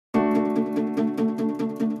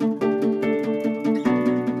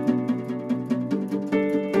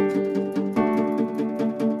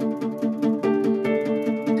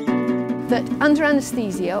under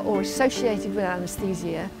anaesthesia or associated with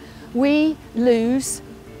anaesthesia, we lose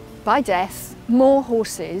by death more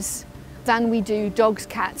horses than we do dogs,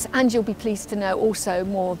 cats, and you'll be pleased to know also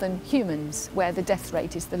more than humans, where the death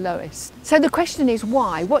rate is the lowest. So the question is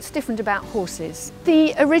why? What's different about horses?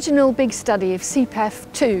 The original big study of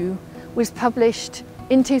CEPEF-4 was published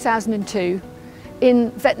in 2002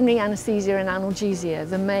 in Veterinary Anaesthesia and Analgesia,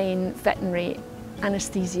 the main veterinary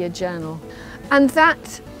anaesthesia journal. And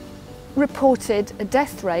that reported a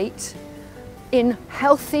death rate in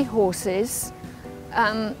healthy horses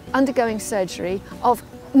undergoing surgery of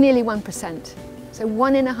nearly 1%. So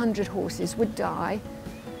 1 in 100 horses would die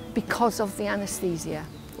because of the anaesthesia,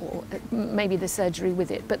 or maybe the surgery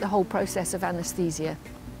with it, but the whole process of anaesthesia.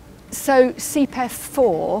 So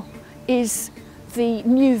CEPEF-4 is the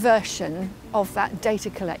new version of that data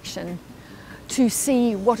collection to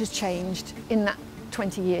see what has changed in that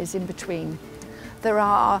 20 years in between. There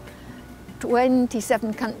are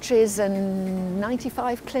 27 countries and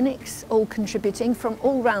 95 clinics all contributing from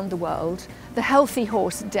all around the world. The healthy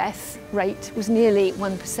horse death rate was nearly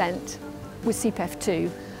 1% with CEPEF-4,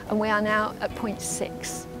 and we are now at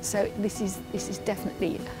 0.6. So this is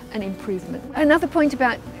definitely an improvement. Another point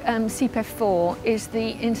about CEPEF-4 is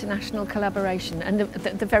the international collaboration, and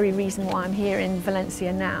the very reason why I'm here in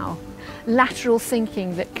Valencia now. Lateral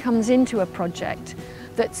thinking that comes into a project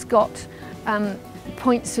that's got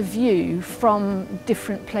points of view from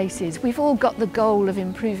different places. We've all got the goal of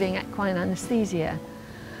improving equine anaesthesia,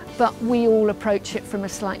 but we all approach it from a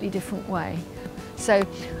slightly different way. So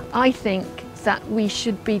I think that we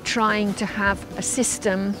should be trying to have a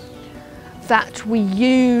system that we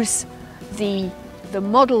use the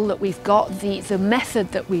model that we've got, the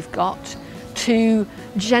method that we've got to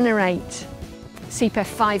generate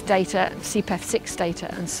CEPEF-5 data, CEPEF-6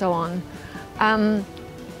 data and so on,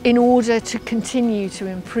 in order to continue to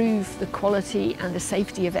improve the quality and the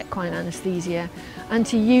safety of equine anaesthesia and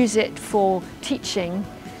to use it for teaching.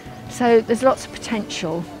 So there's lots of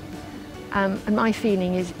potential, and my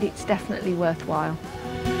feeling is it's definitely worthwhile.